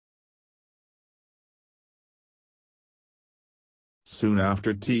Soon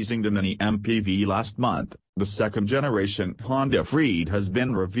after teasing the mini-MPV last month, the second-generation Honda Freed has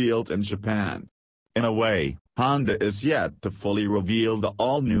been revealed in Japan. In a way, Honda is yet to fully reveal the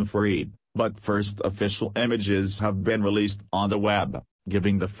all-new Freed, but first official images have been released on the web,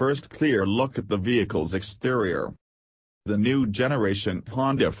 giving the first clear look at the vehicle's exterior. The new generation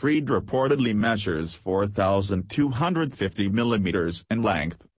Honda Freed reportedly measures 4,250 mm in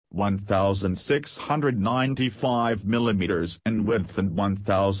length, 1,695 mm in width and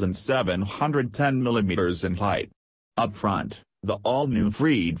 1,710 mm in height. Up front, the all-new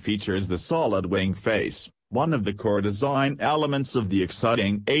Freed features the solid wing face, one of the core design elements of the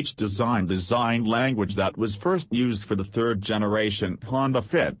exciting H-design design language that was first used for the third-generation Honda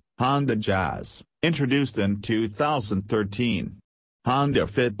Fit, Honda Jazz, introduced in 2013. Honda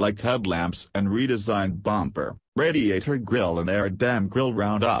Fit like headlamps and redesigned bumper, radiator grille and air dam grille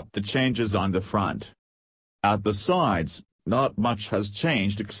round up the changes on the front. At the sides, not much has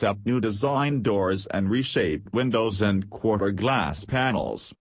changed except new design doors and reshaped windows and quarter glass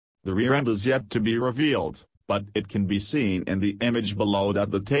panels. The rear end is yet to be revealed, but it can be seen in the image below that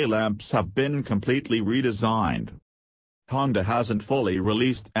the taillamps have been completely redesigned. Honda hasn't fully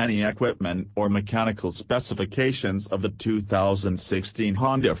released any equipment or mechanical specifications of the 2016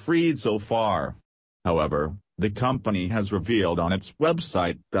 Honda Freed so far. However, the company has revealed on its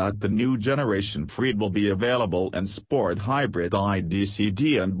website that the new generation Freed will be available in sport hybrid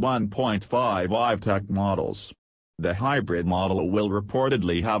IDCD and 1.5 i-Tech models. The hybrid model will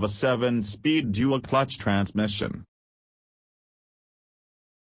reportedly have a 7-speed dual-clutch transmission,